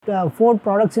4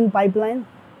 products in pipeline.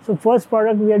 So first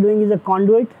product we are doing is a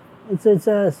conduit. It's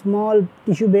a small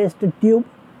tissue-based tube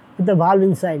with a valve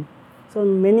inside. So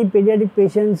many pediatric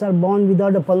patients are born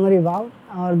without a pulmonary valve,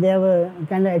 or they have a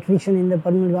kind of attrition in the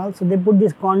pulmonary valve. So they put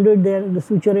this conduit there to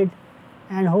suture it,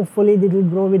 and hopefully it will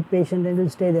grow with patient and it will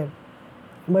stay there.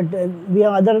 But we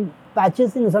have other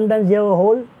patches. Sometimes you have a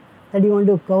hole that you want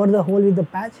to cover the hole with the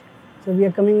patch. So we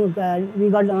are coming. We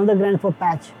got another grant for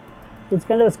patch. It's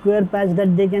kind of a square patch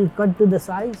that they can cut to the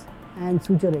size and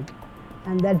suture it,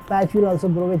 and that patch will also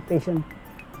grow with patient.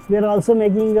 We are also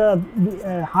making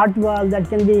a heart valve that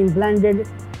can be implanted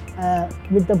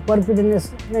with the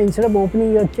percutaneous. Instead of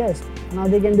opening your chest, now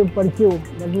they can do percue.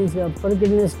 That means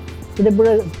percutaneous. So they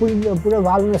put a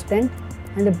valve in a stent,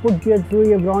 and they put it through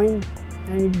your groin,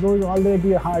 and it goes all the way to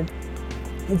your heart.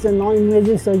 It's a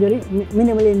non-invasive surgery,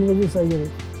 minimally invasive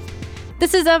surgery.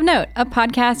 This is Of Note, a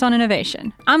podcast on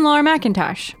innovation. I'm Laura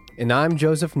McIntosh. And I'm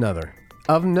Joseph Nuther.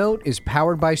 Of Note is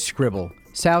powered by Scribble,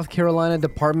 South Carolina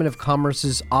Department of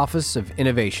Commerce's Office of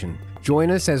Innovation.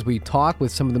 Join us as we talk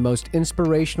with some of the most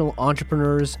inspirational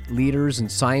entrepreneurs, leaders,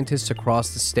 and scientists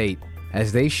across the state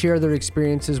as they share their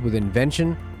experiences with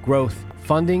invention, growth,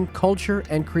 funding, culture,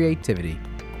 and creativity.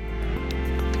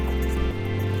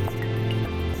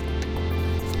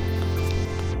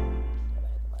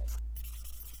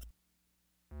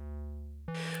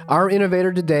 Our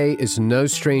innovator today is no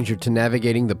stranger to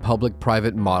navigating the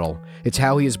public-private model. It's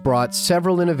how he has brought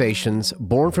several innovations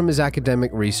born from his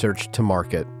academic research to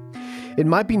market. It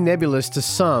might be nebulous to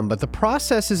some, but the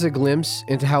process is a glimpse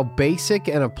into how basic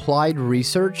and applied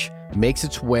research makes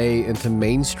its way into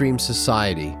mainstream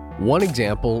society. One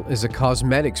example is a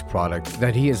cosmetics product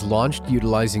that he has launched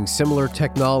utilizing similar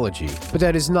technology, but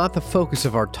that is not the focus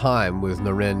of our time with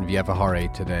Naren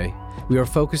Vyavahare today. We are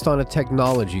focused on a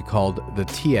technology called the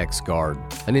TX Guard,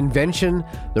 an invention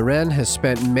Naren has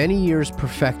spent many years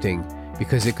perfecting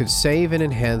because it could save and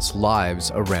enhance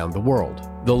lives around the world.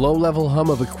 The low-level hum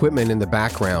of equipment in the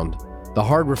background, the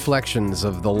hard reflections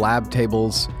of the lab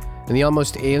tables, and the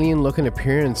almost alien-looking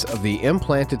appearance of the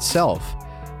implant itself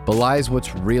belies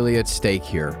what's really at stake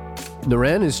here.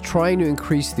 Naren is trying to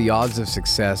increase the odds of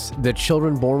success that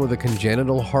children born with a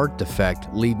congenital heart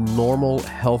defect lead normal,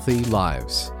 healthy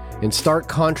lives. In stark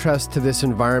contrast to this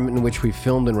environment in which we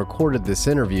filmed and recorded this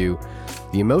interview,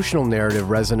 the emotional narrative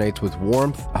resonates with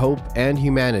warmth, hope, and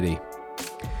humanity.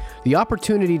 The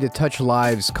opportunity to touch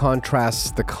lives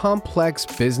contrasts the complex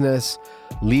business,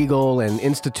 legal, and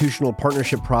institutional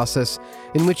partnership process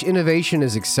in which innovation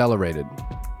is accelerated.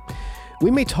 We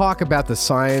may talk about the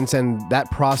science and that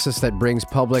process that brings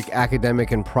public,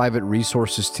 academic, and private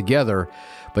resources together,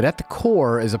 but at the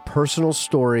core is a personal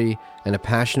story and a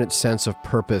passionate sense of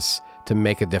purpose to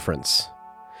make a difference.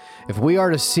 If we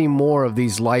are to see more of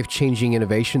these life-changing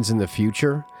innovations in the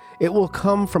future, it will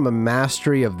come from a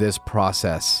mastery of this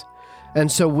process.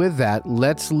 And so with that,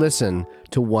 let's listen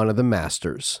to one of the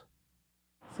masters.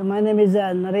 So my name is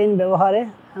Naren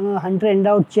Vyavahare. I'm a Hunter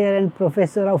Endowed Chair and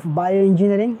Professor of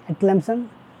Bioengineering at Clemson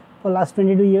for last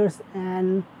 22 years,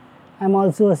 and I'm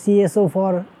also a CSO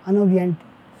for Annovient.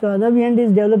 So Annovient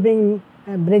is developing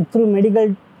breakthrough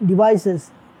medical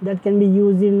devices that can be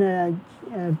used in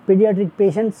pediatric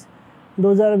patients.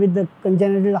 Those are with the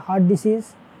congenital heart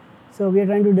disease. So we are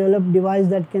trying to develop device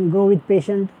that can grow with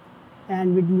patient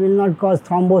and it will not cause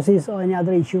thrombosis or any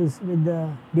other issues with the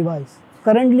device.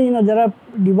 Currently, there are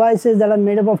devices that are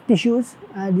made up of tissues.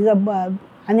 These are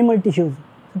animal tissues,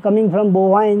 so coming from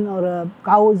bovine or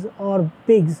cows or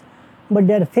pigs, but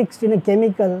they are fixed in a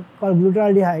chemical called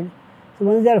glutaraldehyde. So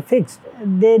once they are fixed,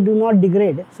 they do not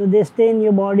degrade. So they stay in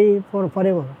your body for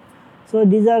forever. So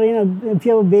these are, if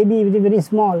you have a baby which is very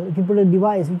small, if you put a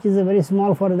device which is very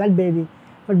small for that baby,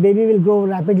 but baby will grow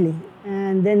rapidly,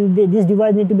 and then this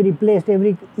device need to be replaced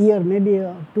every year, maybe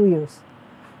 2 years.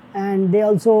 And they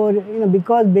also,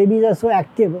 because babies are so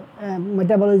active,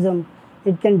 metabolism,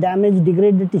 it can damage,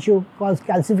 degrade the tissue, cause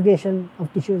calcification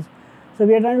of tissues. So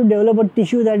we are trying to develop a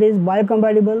tissue that is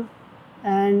biocompatible,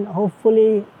 and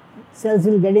hopefully cells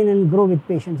will get in and grow with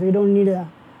patients. So you don't need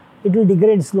it will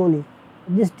degrade slowly.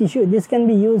 This tissue, this can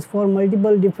be used for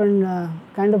multiple different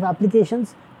kind of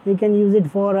applications. We can use it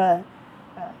for,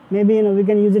 maybe we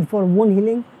can use it for wound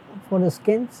healing, for the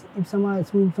skins. If somebody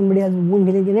has wound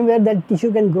healing, anywhere that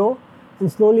tissue can grow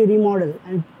and slowly remodel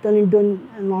and turn into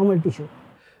a normal tissue.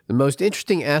 The most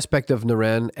interesting aspect of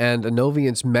Naren and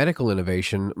Annovient's medical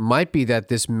innovation might be that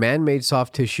this man-made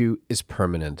soft tissue is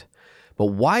permanent. But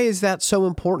why is that so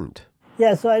important?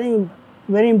 Yeah, so I think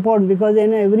very important because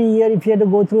every year if you have to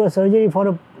go through a surgery for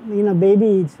a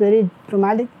baby, it's very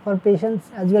traumatic for patients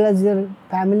as well as their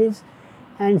families.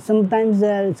 and sometimes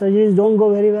surgeries don't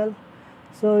go very well.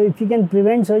 So if you can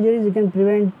prevent surgeries, you can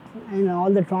prevent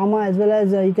all the trauma, as well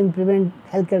as you can prevent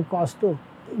healthcare costs too.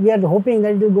 We are hoping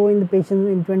that it will go in the patients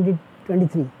in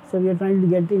 2023. So we are trying to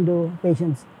get into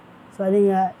patients. So I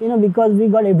think because we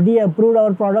got FDA approved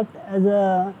our product as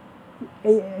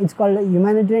it's called a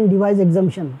humanitarian device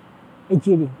exemption,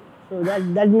 HED. So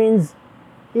that means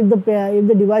if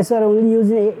the devices are only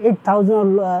using 8,000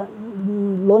 or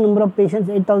low number of patients,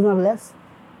 8,000 or less,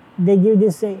 they give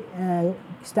this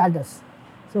status.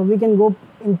 So we can go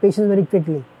in patients very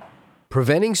quickly.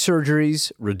 Preventing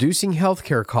surgeries, reducing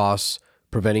healthcare costs,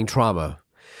 preventing trauma.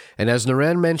 And as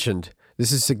Naren mentioned,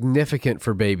 this is significant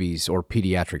for babies or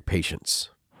pediatric patients.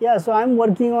 Yeah, so I'm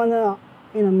working on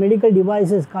medical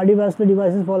devices, cardiovascular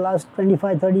devices for the last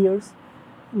 25-30 years.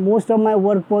 Most of my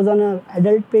work was on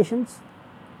adult patients.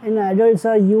 And adults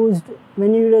are used,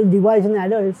 when you use a device in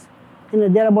adults,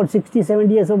 they're about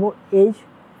 60-70 years of age.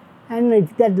 And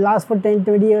if that lasts for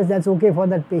 10-20 years, that's okay for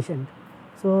that patient.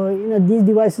 So these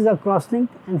devices are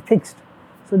cross-linked and fixed.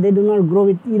 So they do not grow,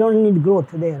 you don't need growth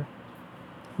there.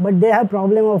 But they have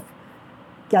problem of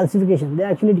calcification. They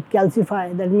actually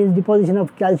calcify, that means deposition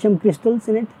of calcium crystals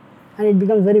in it, and it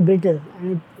becomes very brittle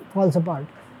and it falls apart.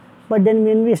 But then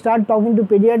when we start talking to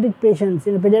pediatric patients,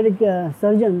 pediatric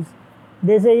surgeons,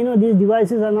 they say, these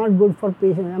devices are not good for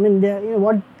patients. I mean,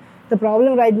 what the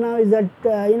problem right now is that,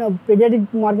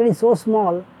 pediatric market is so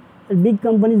small that big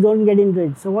companies don't get into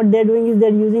it. So what they're doing is they're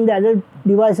using the adult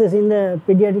devices in the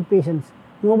pediatric patients.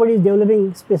 Nobody is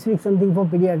developing specific something for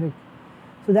pediatric.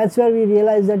 So that's where we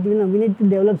realize that, we need to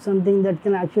develop something that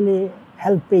can actually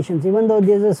help patients. Even though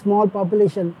there's a small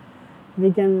population,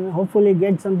 we can hopefully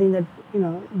get something that,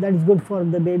 that is good for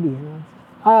the baby.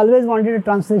 I always wanted a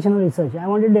translational research. I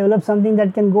wanted to develop something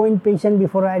that can go in patient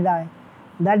before I die.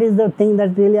 That is the thing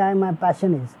that really my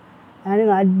passion is. And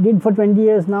I did for 20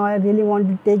 years. Now I really want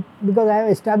to take, because I have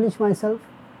established myself.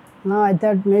 Now I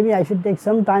thought maybe I should take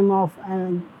some time off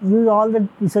and use all the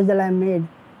research that I made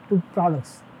to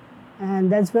products.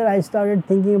 And that's where I started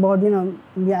thinking about,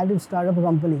 we had to start up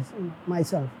companies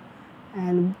myself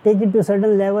and take it to a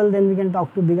certain level, then we can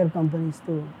talk to bigger companies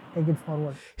to take it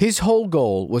forward. His whole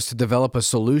goal was to develop a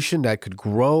solution that could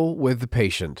grow with the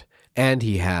patient, and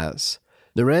he has.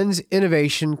 Naren's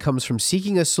innovation comes from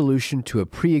seeking a solution to a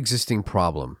pre-existing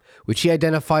problem, which he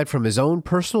identified from his own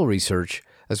personal research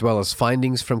as well as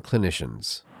findings from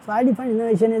clinicians. So I define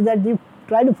innovation is that you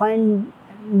try to find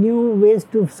new ways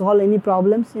to solve any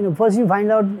problems. First you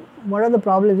find out what are the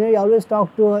problems. You always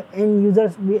talk to end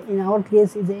users. In our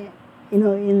case, it's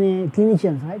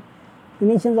clinicians, right?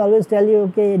 Clinicians always tell you,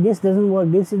 okay, this doesn't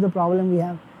work, this is the problem we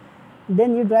have.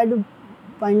 Then you try to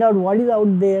find out what is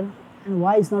out there and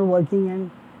why it's not working, and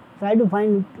try to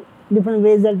find different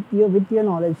ways that with your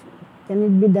knowledge, can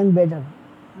it be done better?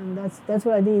 And that's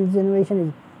what I think innovation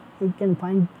is. It can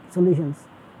find solutions.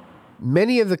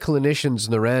 Many of the clinicians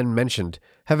Naren mentioned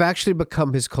have actually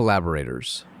become his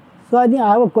collaborators. So I think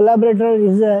I have a collaborator,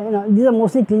 these are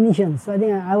mostly clinicians. So I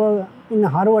think in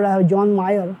Harvard, I have John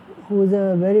Meyer, who is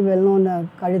a very well-known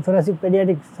cardiothoracic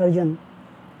pediatric surgeon.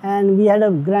 And we had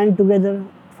a grant together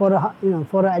for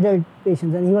adult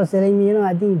patients. And he was telling me,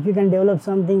 I think if you can develop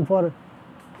something for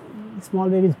small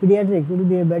babies, pediatric, it will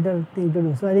be a better thing to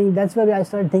do. So I think that's where I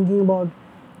started thinking about,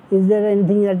 is there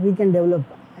anything that we can develop?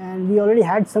 And we already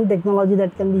had some technology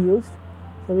that can be used.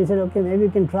 So we said, okay, maybe we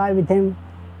can try with him.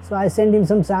 So I sent him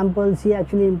some samples. He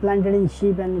actually implanted in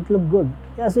sheep, and it looked good.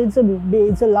 Yeah, so it's a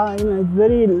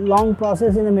very long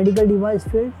process in the medical device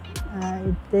field.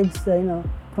 It takes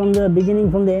from the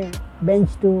beginning, from the bench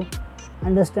to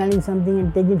understanding something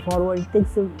and take it forward. It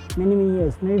takes many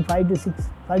years, maybe 5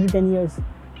 to 10 years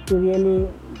to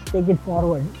really take it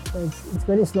forward. So it's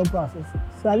very slow process.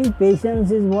 So I think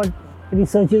patience is what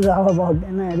research is all about.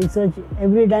 And research,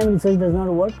 every time research does not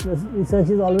work. Research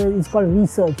is always, it's called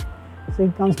research. So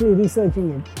it comes to researching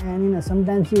it, and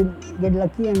sometimes you get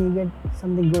lucky and you get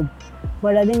something good.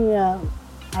 But I think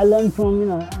I learned from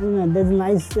there's a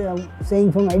nice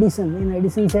saying from Edison.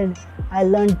 Edison said, "I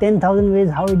learned 10,000 ways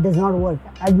how it does not work.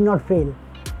 I did not fail."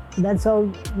 That's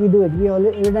how we do it. We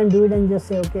every time do it and just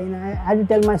say, okay. I had to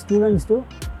tell my students too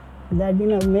that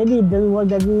maybe it doesn't work.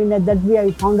 That means that way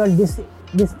I found out this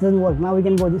doesn't work. Now we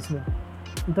can go this way.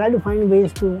 And try to find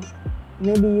ways to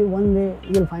maybe one way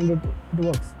you'll find it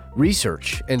works.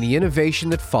 Research and the innovation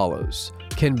that follows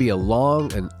can be a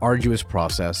long and arduous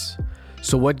process.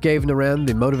 So what gave Naren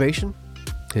the motivation?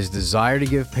 His desire to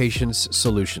give patients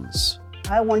solutions.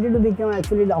 I wanted to become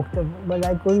actually a doctor, but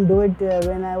I couldn't do it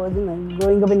when I was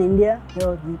growing up in India.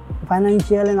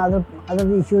 Financial and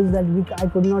other issues that I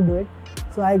could not do it.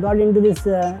 So I got into this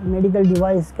medical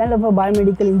device, kind of a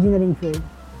biomedical engineering field.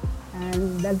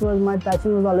 And that was my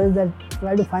passion, was always that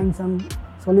try to find some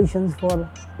solutions for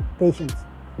patients.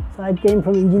 So I came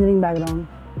from engineering background,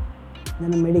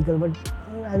 then a medical, but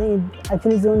I think it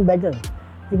actually is even better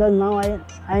because now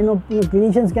I know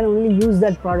clinicians can only use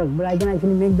that product, but I can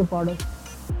actually make the product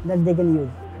that they can use.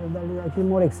 So that is actually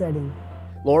more exciting.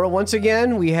 Laura, once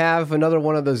again, we have another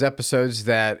one of those episodes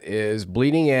that is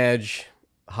bleeding edge,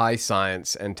 high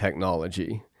science and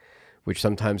technology, which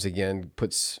sometimes again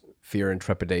puts fear and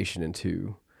trepidation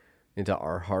into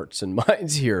our hearts and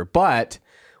minds here. But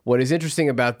what is interesting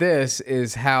about this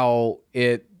is how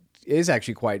it is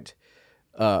actually quite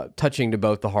touching to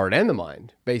both the heart and the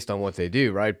mind based on what they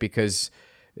do, right? Because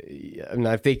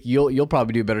I think you'll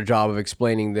probably do a better job of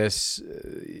explaining this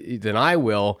than I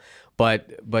will.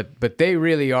 But they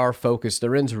really are focused.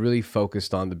 Naren's really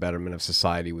focused on the betterment of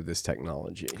society with this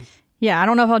technology. Yeah, I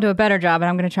don't know if I'll do a better job, but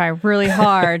I'm going to try really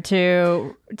hard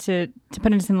to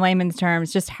put into some layman's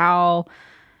terms just how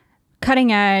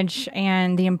cutting edge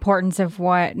and the importance of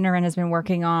what Naren has been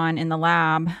working on in the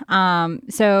lab.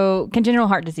 So congenital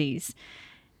heart disease,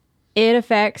 it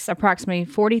affects approximately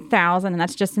 40,000, and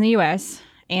that's just in the U.S.,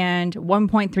 and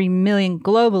 1.3 million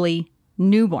globally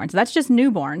newborns. So that's just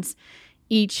newborns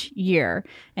each year.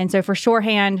 And so for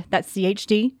shorthand, that's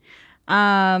CHD.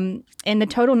 And the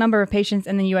total number of patients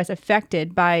in the U.S.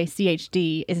 affected by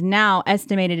CHD is now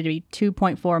estimated to be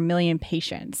 2.4 million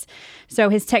patients. So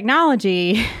his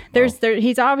technology,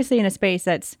 he's obviously in a space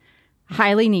that's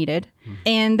highly needed,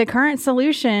 and the current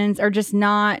solutions are just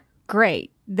not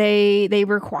great. They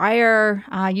require,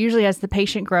 usually as the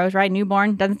patient grows, right?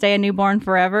 Newborn doesn't stay a newborn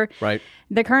forever. Right.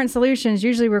 The current solutions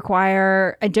usually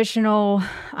require additional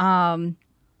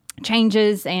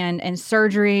changes and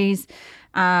surgeries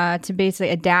to basically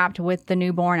adapt with the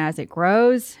newborn as it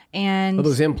grows. And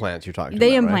those implants you're talking about,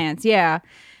 the implants, right? Yeah.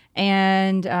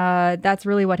 And that's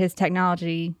really what his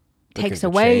technology takes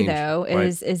away, though, right?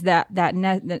 is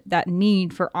that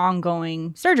need for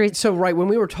ongoing surgery. So, right, when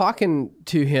we were talking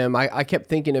to him, I kept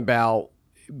thinking about,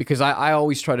 because I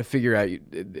always try to figure out,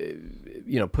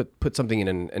 put something in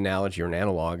an analogy or an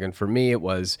analog. And for me, it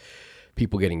was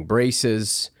people getting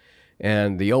braces.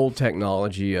 And the old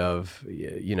technology of,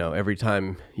 every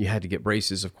time you had to get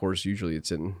braces, of course, usually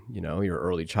it's in, your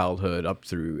early childhood up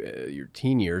through your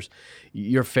teen years,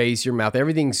 your face, your mouth,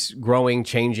 everything's growing,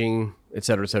 changing, et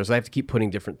cetera, et cetera. So I have to keep putting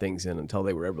different things in until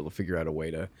they were able to figure out a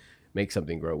way to make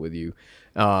something grow with you.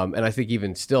 And I think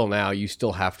even still now, you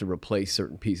still have to replace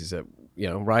certain pieces that,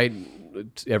 right?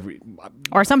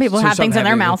 Or some people have things in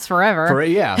their mouths forever.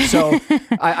 Yeah. So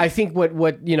I think with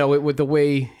the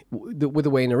way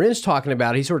Naren's talking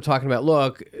about it, he's sort of talking about,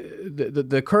 look,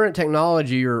 the current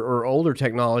technology or older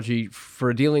technology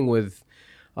for dealing with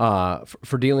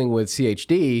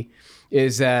CHD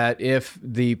is that if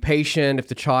the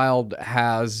child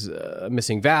has a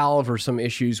missing valve or some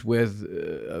issues with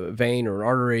a vein or an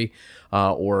artery,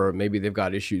 or maybe they've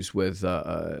got issues with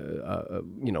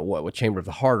what chamber of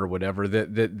the heart or whatever,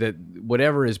 that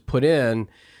whatever is put in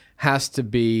has to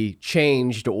be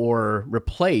changed or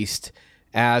replaced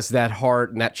as that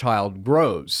heart and that child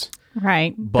grows.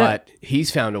 Right. But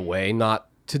he's found a way not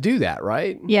to do that,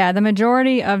 right? Yeah, the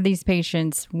majority of these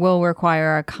patients will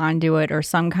require a conduit or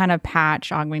some kind of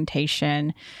patch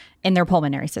augmentation in their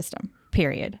pulmonary system,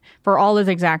 period, for all those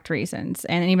exact reasons.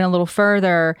 And even a little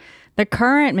further, the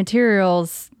current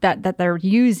materials that they're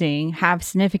using have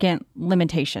significant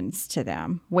limitations to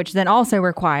them, which then also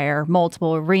require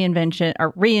multiple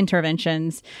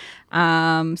reinterventions.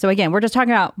 So again, we're just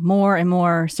talking about more and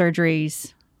more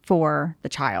surgeries for the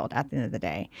child at the end of the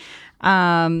day.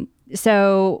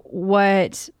 So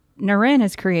what Naren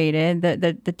has created,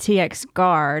 the TX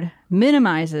Guard,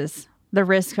 minimizes the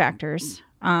risk factors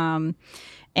of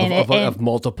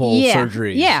multiple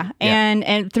surgeries. Yeah.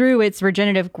 And through its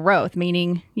regenerative growth,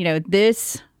 meaning,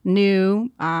 this new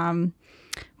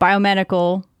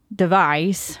biomedical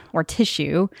device or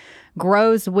tissue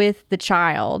grows with the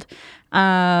child.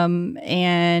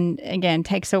 And again,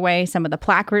 takes away some of the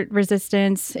plaque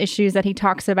resistance issues that he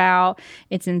talks about.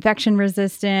 It's infection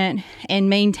resistant and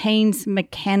maintains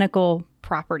mechanical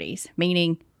properties,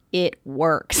 meaning it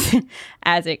works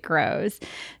as it grows.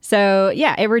 So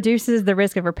yeah, it reduces the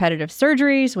risk of repetitive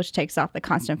surgeries, which takes off the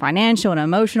constant financial and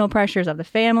emotional pressures of the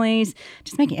families,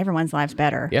 just making everyone's lives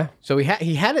better. Yeah. So he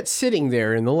had it sitting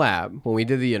there in the lab when we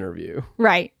did the interview.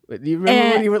 Right. Do you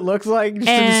remember what it looks like just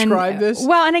to describe this?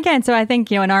 Well, and again, so I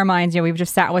think, in our minds, we've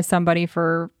just sat with somebody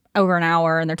for over an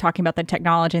hour and they're talking about the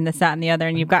technology and this, that, and the other.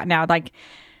 And you've got now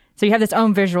so you have this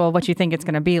own visual of what you think it's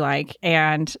going to be like.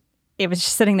 And it was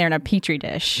just sitting there in a petri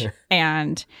dish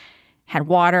and had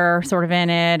water sort of in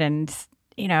it, and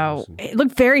it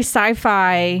looked very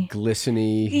sci-fi,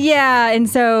 glisteny. Yeah, and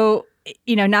so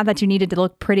not that you needed to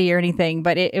look pretty or anything,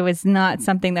 but it was not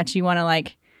something that you want to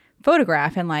like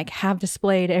photograph and like have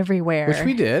displayed everywhere. Which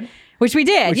we did.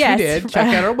 Yes. Check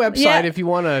out our website if you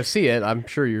want to see it. I'm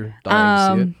sure you're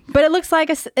dying to see it. But it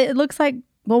looks like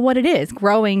what it is,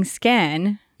 growing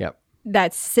skin. Yep.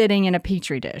 That's sitting in a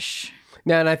petri dish.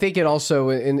 Now, and I think it also,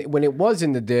 when it was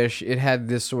in the dish, it had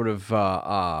this sort of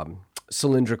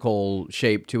cylindrical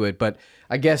shape to it, but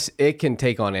I guess it can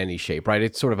take on any shape, right?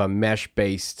 It's sort of a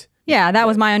mesh-based. Yeah, that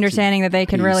was my understanding, that they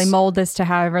can really mold this to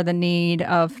however the need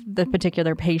of the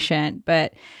particular patient.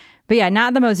 But yeah,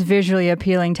 not the most visually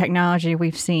appealing technology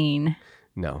we've seen.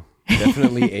 No,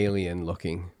 definitely alien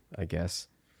looking, I guess.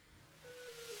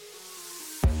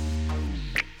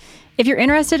 If you're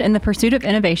interested in the pursuit of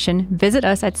innovation, visit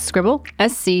us at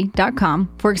scribblesc.com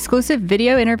for exclusive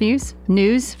video interviews,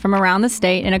 news from around the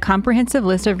state, and a comprehensive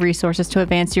list of resources to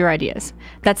advance your ideas.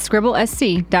 That's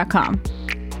scribblesc.com.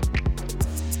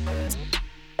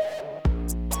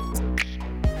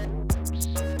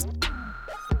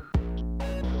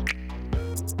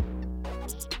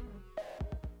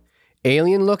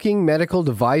 Alien-looking medical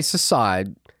device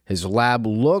aside, his lab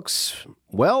looks,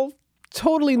 well,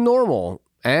 totally normal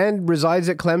and resides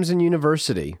at Clemson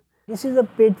University. This is the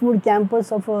Patewood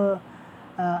campus of,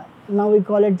 now we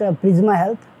call it Prisma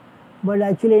Health. But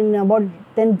actually in about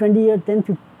 12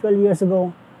 years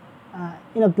ago,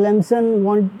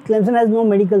 Clemson has no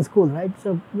medical school, right?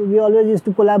 So we always used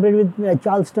to collaborate with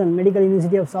Charleston Medical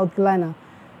University of South Carolina.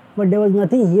 But there was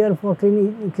nothing here for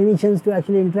clinicians to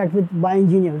actually interact with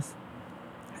bioengineers.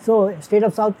 So state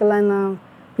of South Carolina,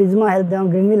 Prisma Health,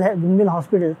 Greenville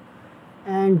Hospital,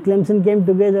 and Clemson came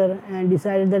together and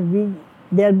decided that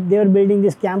they were building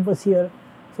this campus here.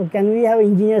 So can we have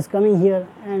engineers coming here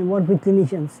and work with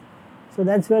clinicians? So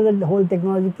that's where the whole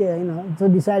technology, so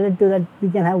decided that we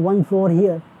can have one floor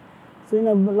here. So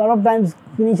a lot of times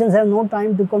clinicians have no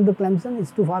time to come to Clemson;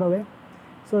 it's too far away.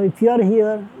 So if you are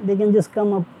here, they can just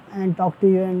come up and talk to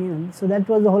you, and so that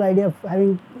was the whole idea of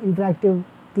having interactive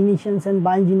clinicians and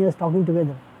bioengineers talking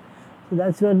together. So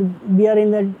that's where we are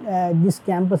in this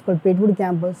campus called Patewood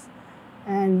campus,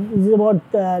 and this is about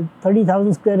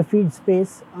 30,000 square feet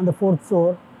space on the 4th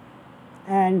floor,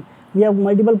 and we have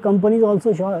multiple companies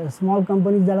also, small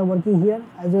companies that are working here,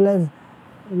 as well as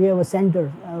we have a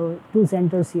center, 2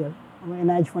 centers here,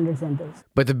 NIH funded centers.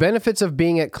 But the benefits of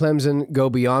being at Clemson go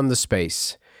beyond the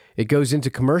space. It goes into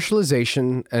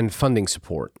commercialization and funding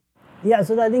support. Yeah,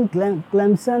 so I think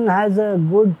Clemson has a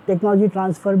good technology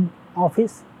transfer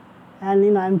office,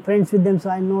 and I'm friends with them, so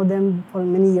I know them for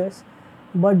many years.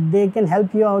 But they can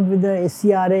help you out with the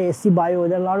SCRA, SC Bio.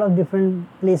 There are a lot of different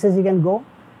places you can go,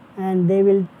 and they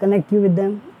will connect you with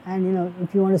them. And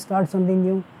if you want to start something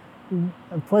new,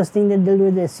 the first thing they do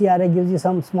with the SCRA gives you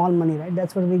some small money, right?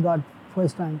 That's what we got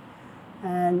first time,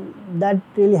 and that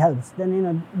really helps.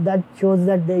 Then that shows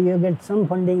that you get some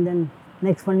funding. Then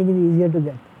next funding is easier to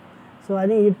get. So I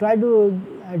think you try to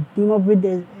team up with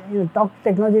talk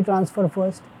technology transfer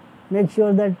first, make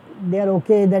sure that they are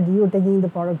okay that you're taking the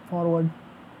product forward,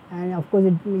 and of course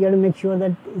you have to make sure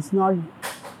that it's not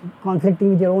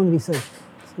conflicting with your own research.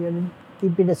 So you have to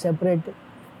keep it a separate,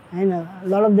 and a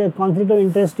lot of the conflict of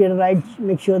interest you have to write,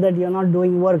 make sure that you're not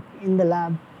doing work in the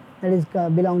lab that is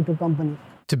belong to company.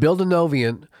 To build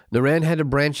Innovient, Naren had to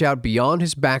branch out beyond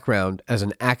his background as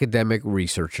an academic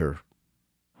researcher.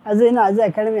 As an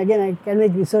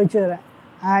academic researcher,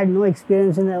 I had no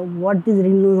experience in what is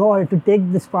renewal to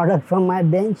take this product from my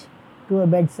bench to a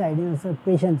bedside, so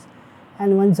patients.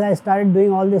 And once I started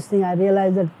doing all this thing, I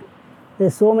realized that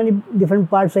there's so many different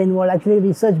parts are involved. Actually,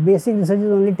 basic research is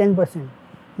only 10%.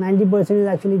 90% is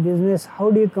actually business.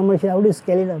 How do you commercialize? How do you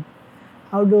scale it up?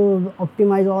 How to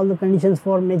optimize all the conditions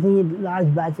for making it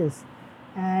large batches?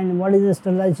 And what is the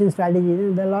sterilization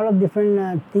strategy? There are a lot of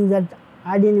different things that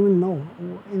I didn't even know,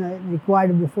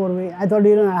 required before. I thought,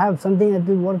 I have something that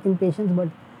will work in patients, but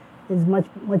it's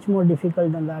much more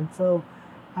difficult than that. So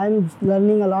I'm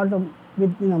learning a lot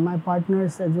with my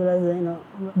partners, as well as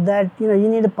that you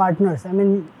need partners. I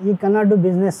mean, you cannot do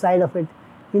business side of it.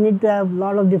 You need to have a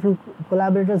lot of different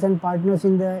collaborators and partners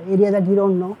in the area that you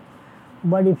don't know.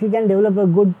 But if you can develop a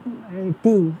good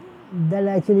team, that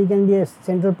actually can be a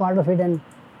central part of it, and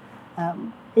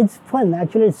it's fun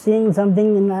actually seeing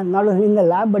something not only in the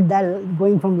lab, but that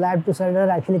going from lab to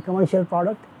actually commercial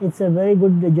product. It's a very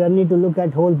good journey to look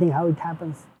at whole thing, how it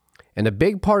happens. And a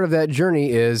big part of that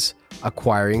journey is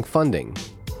acquiring funding.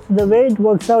 The way it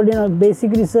works out,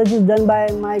 basic research is done by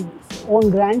my own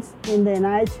grants in the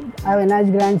NIH. I have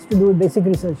NIH grants to do basic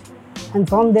research, and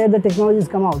from there the technologies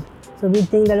come out. So we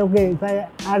think that, okay, if I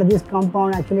add this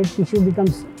compound, actually tissue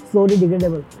becomes slowly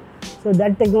degradable. So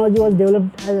that technology was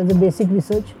developed as a basic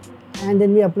research, and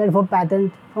then we applied for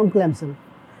patent from Clemson.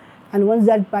 And once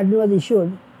that patent was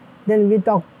issued, then we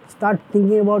start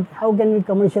thinking about how can we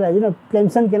commercialize.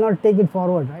 Clemson cannot take it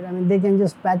forward, right? I mean, they can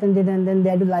just patent it and then they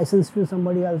have to license to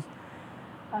somebody else.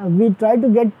 We try to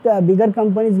get bigger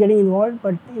companies getting involved,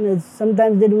 but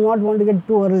sometimes they do not want to get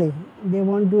too early. They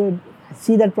want to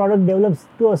see that product develops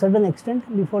to a certain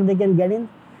extent before they can get in.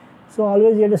 So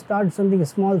always you have to start something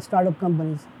small, startup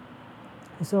companies.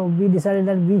 So we decided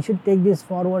that we should take this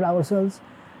forward ourselves.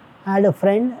 I had a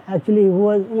friend actually who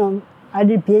was, I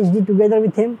did PhD together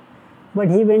with him, but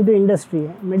he went to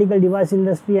industry, medical device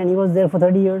industry, and he was there for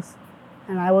 30 years,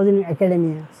 and I was in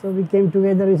academia. So we came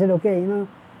together, we said, okay,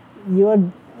 your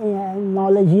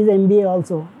knowledge, he's MBA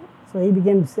also. So he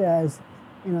became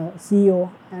CEO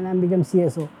and I became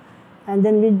CSO. And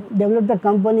then we developed a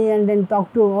company and then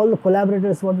talked to all the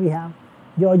collaborators what we have,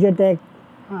 Georgia Tech,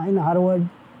 Harvard,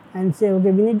 and say, okay,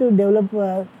 we need to develop,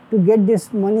 to get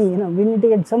this money, we need to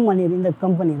get some money in the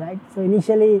company, right? So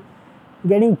initially,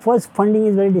 getting first funding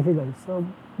is very difficult. So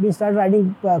we started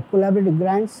writing collaborative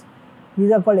grants.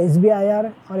 These are called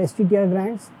SBIR or STTR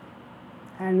grants.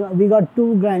 And we got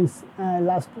 2 grants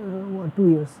last 2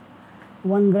 years.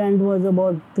 One grant was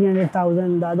about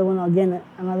 300,000, the other one again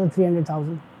another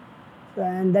 300,000.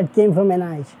 And that came from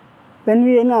NIH.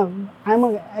 When I'm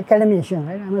an academician,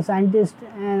 right? I'm a scientist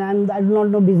and I do not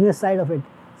know business side of it.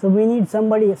 So we need some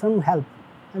help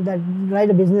that write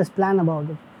a business plan about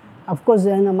it. Of course,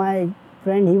 my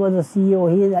friend, he was a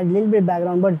CEO, he had a little bit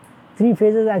background, but 3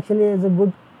 phases actually is a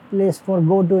good place for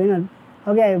go to,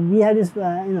 okay, we have this,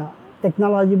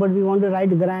 technology, but we want to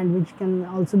write a grant which can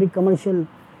also be commercial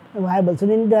viable. So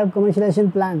they need to have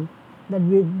commercialization plan that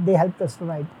they helped us to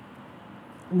write.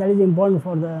 And that is important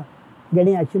for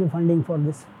getting actually funding for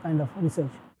this kind of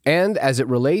research. And as it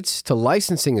relates to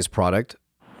licensing his product,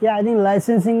 yeah, I think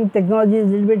licensing technology is a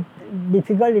little bit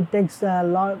difficult. It takes a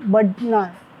lot, but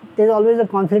there's always a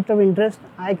conflict of interest.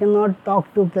 I cannot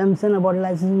talk to Clemson about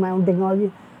licensing my own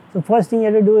technology. So first thing you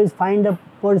have to do is find a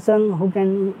person who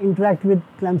can interact with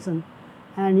Clemson.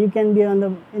 And you can be on the,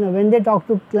 when they talk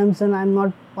to Clemson, I'm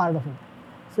not part of it.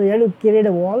 So you have to create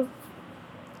a wall.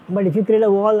 But if you create a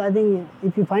wall, I think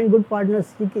if you find good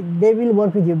partners, they will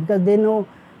work with you because they know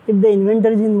if the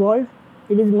inventor is involved,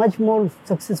 it is much more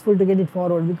successful to get it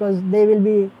forward because they will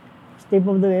be step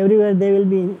of the way, everywhere they will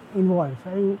be involved.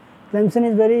 So I think Clemson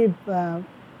is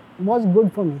was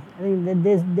good for me. I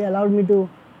think they allowed me to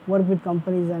work with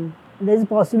companies, and there's a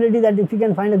possibility that if you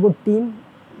can find a good team,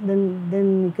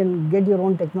 then you can get your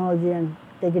own technology and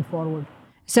take it forward.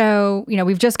 So,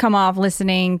 we've just come off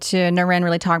listening to Naren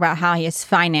really talk about how he has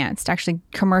financed actually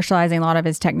commercializing a lot of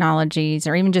his technologies,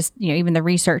 or even just, even the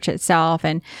research itself.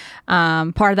 And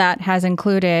part of that has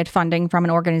included funding from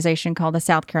an organization called the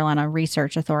South Carolina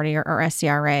Research Authority, or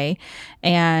SCRA,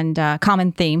 and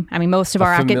common theme. I mean, most of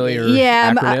our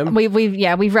acronym.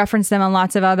 We've referenced them on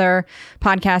lots of other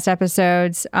podcast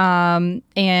episodes.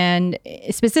 And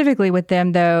specifically with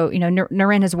them, though,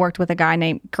 Naren has worked with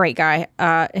a great guy.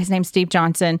 His name's Steve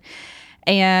Johnson.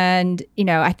 And,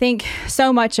 I think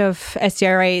so much of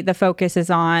SCRA, the focus is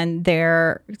on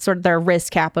their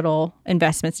risk capital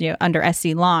investments, under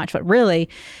SC Launch. But really,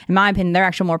 in my opinion, their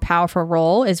actual more powerful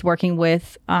role is working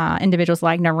with individuals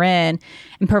like Naren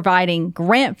and providing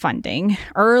grant funding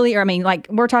earlier. I mean, like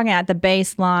we're talking at the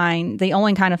baseline, the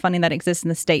only kind of funding that exists in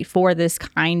the state for this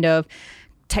kind of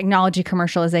technology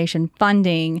commercialization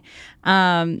funding.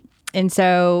 And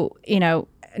so,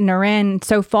 Naren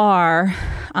so far,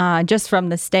 just from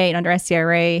the state under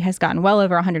SCRA, has gotten well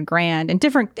over $100,000 in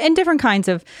different kinds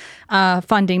of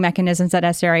funding mechanisms that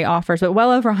SCRA offers, but well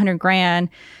over $100,000.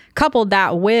 Coupled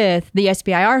that with the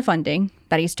SBIR funding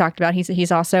that he's talked about,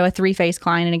 he's also a 3-phase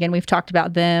client, and again, we've talked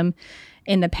about them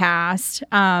in the past.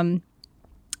 And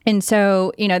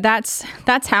so, that's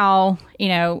how,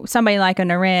 somebody like a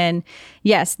Naren,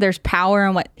 yes, there's power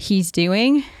in what he's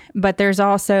doing, but there's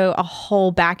also a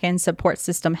whole back-end support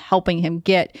system helping him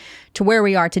get to where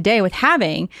we are today with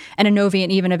having an Innovient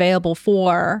even available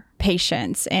for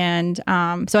patients. And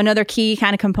so another key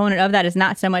kind of component of that is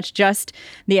not so much just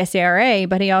the SCRA,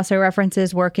 but he also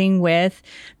references working with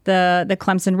the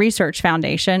Clemson Research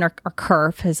Foundation, or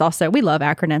CURF is also, we love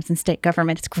acronyms in state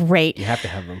government. It's great. You have to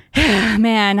have them.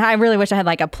 Man, I really wish I had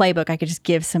like a playbook I could just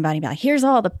give somebody and be like, here's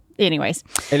all the, anyways.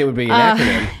 And it would be an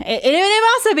acronym. It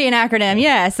would also be an acronym.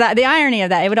 Yes. The irony of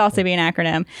that, it would also be an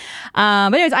acronym.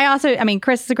 But anyways,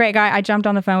 Chris is a great guy. I jumped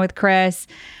on the phone with Chris,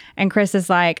 and Chris is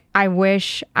like, I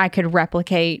wish I could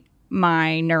replicate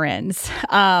my Naren's.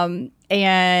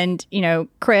 And,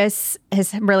 Chris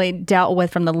has really dealt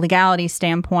with, from the legality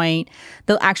standpoint,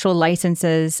 the actual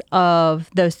licenses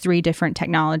of those 3 different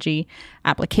technology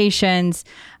applications.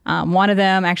 One of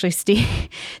them, actually,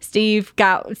 Steve's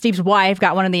wife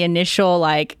got one of the initial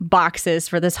boxes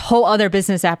for this whole other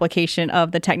business application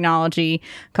of the technology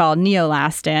called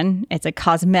Neolastin. It's a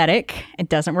cosmetic. It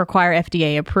doesn't require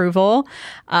FDA approval.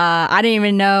 I didn't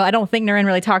even know. I don't think Naren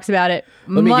really talks about it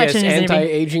Let much. me guess,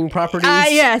 anti-aging properties?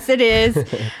 Yes, it is.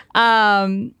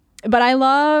 But I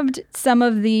loved some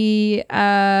of the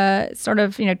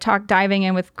diving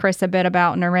in with Chris a bit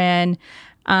about Naren.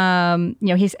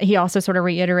 He also sort of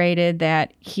reiterated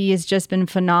that he has just been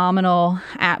phenomenal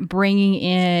at bringing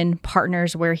in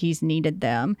partners where he's needed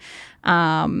them.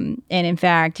 And in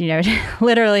fact,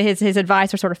 literally his advice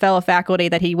for sort of fellow faculty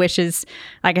that he wishes,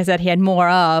 like I said, he had more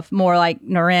like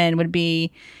Naren would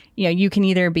be, you can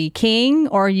either be king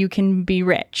or you can be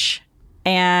rich.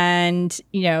 And,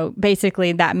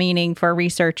 basically that meaning for a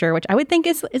researcher, which I would think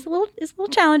is a little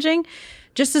challenging,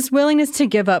 just this willingness to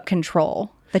give up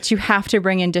control. That you have to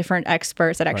bring in different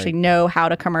experts that actually know how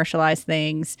to commercialize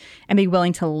things and be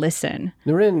willing to listen.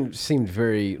 Naren seemed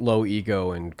very low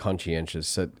ego and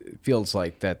conscientious. It feels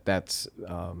like that's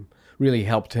really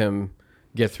helped him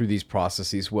get through these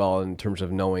processes well in terms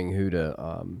of knowing who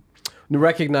to,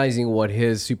 recognizing what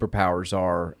his superpowers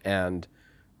are and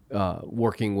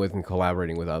working with and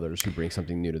collaborating with others who bring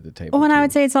something new to the table. Well, and I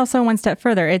would say it's also one step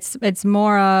further. It's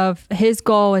more of his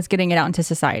goal is getting it out into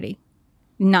society,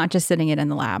 not just sitting it in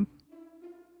the lab.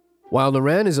 While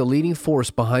Naren is a leading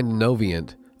force behind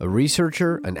Innovient, a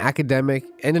researcher, an academic,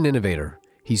 and an innovator,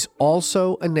 he's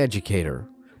also an educator.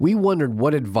 We wondered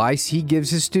what advice he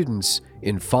gives his students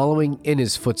in following in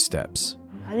his footsteps.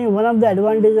 I think one of the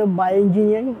advantages of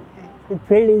bioengineering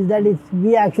field is that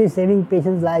we are actually saving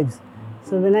patients' lives.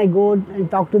 So when I go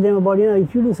and talk to them about,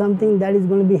 if you do something that is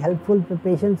going to be helpful for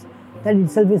patients, that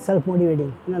itself is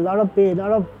self-motivating. A lot of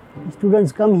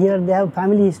students come here, they have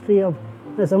family history of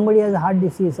somebody has a heart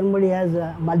disease, somebody has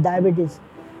diabetes.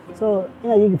 So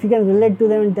if you can relate to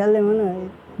them and tell them,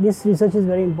 this research is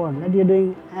very important that you're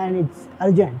doing, and it's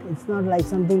urgent. It's not like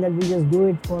something that we just do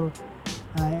it for,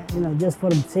 just for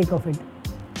the sake of it.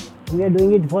 We are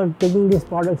doing it for taking these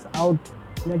products out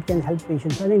that can help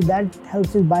patients. I think that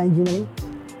helps in bioengineering,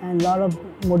 and a lot of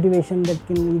motivation that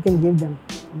you can give them.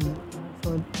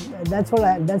 So that's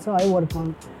how I work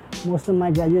on. Most of my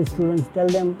graduate students tell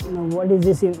them, what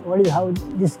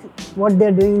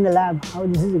they're doing in the lab, how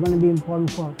this is going to be important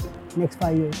for next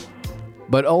 5 years.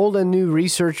 But old and new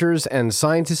researchers and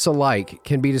scientists alike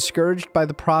can be discouraged by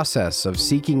the process of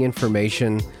seeking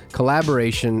information,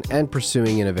 collaboration, and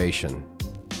pursuing innovation.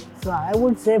 So I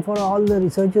would say for all the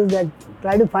researchers that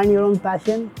try to find your own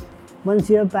passion. Once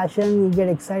you have passion, you get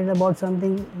excited about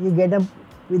something, you get up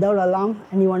without alarm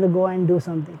and you want to go and do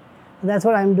something. That's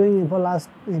what I'm doing for the last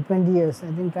 20 years.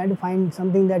 I've been trying to find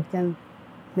something that can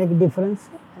make a difference.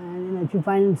 And if you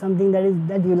find something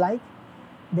that you like,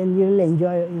 then you will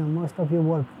enjoy most of your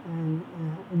work, and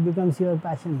it becomes your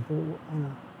passion to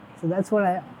So that's what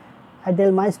I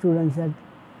tell my students, that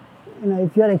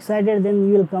if you are excited, then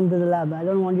you will come to the lab. I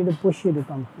don't want you to push you to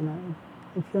come.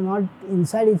 If you're not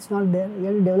inside, it's not there. You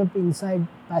have to develop inside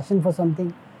passion for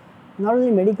something. Not only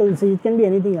medical research, it can be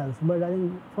anything else. But I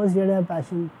think first you have to have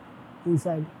passion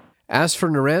inside. As for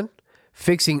Naren,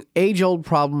 fixing age-old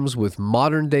problems with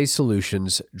modern-day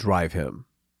solutions drive him.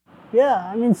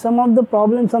 Yeah, some of the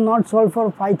problems are not solved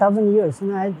for 5,000 years.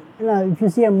 If you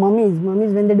see mummies,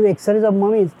 when they do X-rays of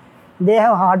mummies, they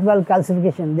have heart valve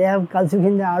calcification, they have calcification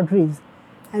in the arteries,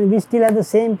 and we still have the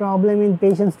same problem in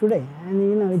patients today.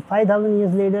 And 5,000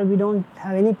 years later, we don't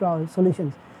have any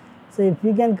solutions. So if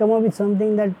we can come up with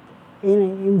something that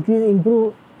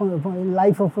improve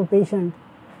life of a patient,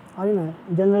 or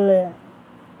generally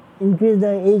increase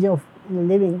the age of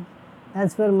living,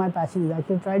 that's where my passion is. I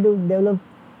should try to develop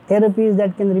therapies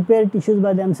that can repair tissues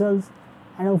by themselves,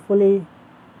 and hopefully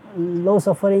low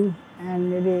suffering, and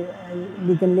maybe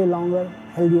we can live longer,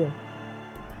 healthier.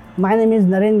 My name is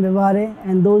Naren Bevahare,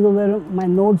 and those were my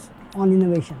notes on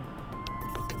innovation.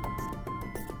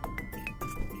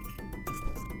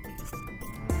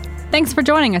 Thanks for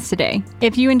joining us today.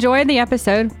 If you enjoyed the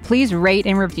episode, please rate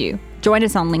and review. Join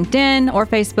us on LinkedIn or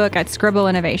Facebook at Scribble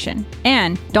Innovation.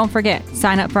 And don't forget,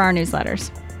 sign up for our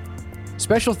newsletters.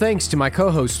 Special thanks to my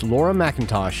co-host Laura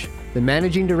McIntosh, the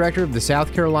Managing Director of the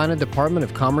South Carolina Department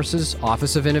of Commerce's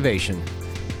Office of Innovation.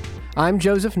 I'm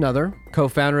Joseph Nuther,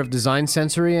 co-founder of Design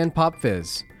Sensory and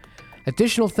PopFizz.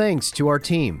 Additional thanks to our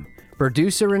team,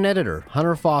 producer and editor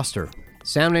Hunter Foster,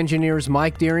 sound engineers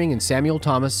Mike Deering and Samuel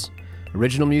Thomas,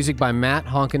 original music by Matt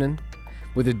Honkinen.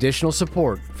 with additional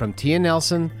support from Tia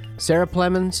Nelson, Sarah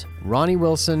Plemons, Ronnie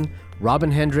Wilson,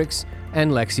 Robin Hendricks,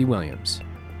 and Lexi Williams.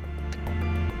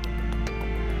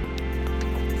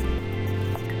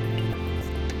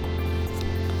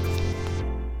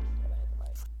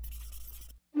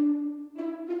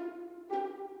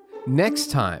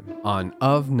 Next time on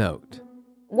Of Note.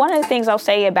 One of the things I'll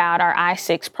say about our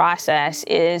I6 process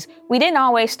is we didn't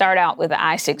always start out with the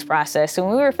I6 process. So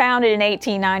when we were founded in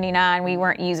 1899, we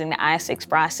weren't using the I6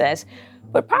 process.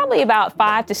 But probably about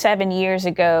 5 to 7 years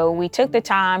ago, we took the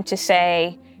time to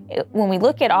say, when we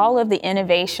look at all of the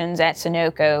innovations at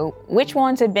Sonoco, which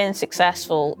ones have been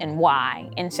successful and why?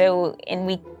 And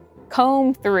we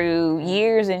comb through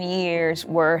years and years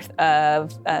worth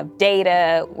of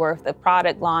data, worth of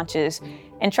product launches,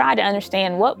 and try to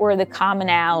understand what were the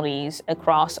commonalities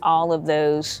across all of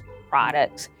those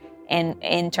products and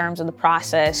in terms of the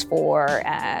process for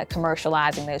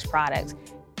commercializing those products.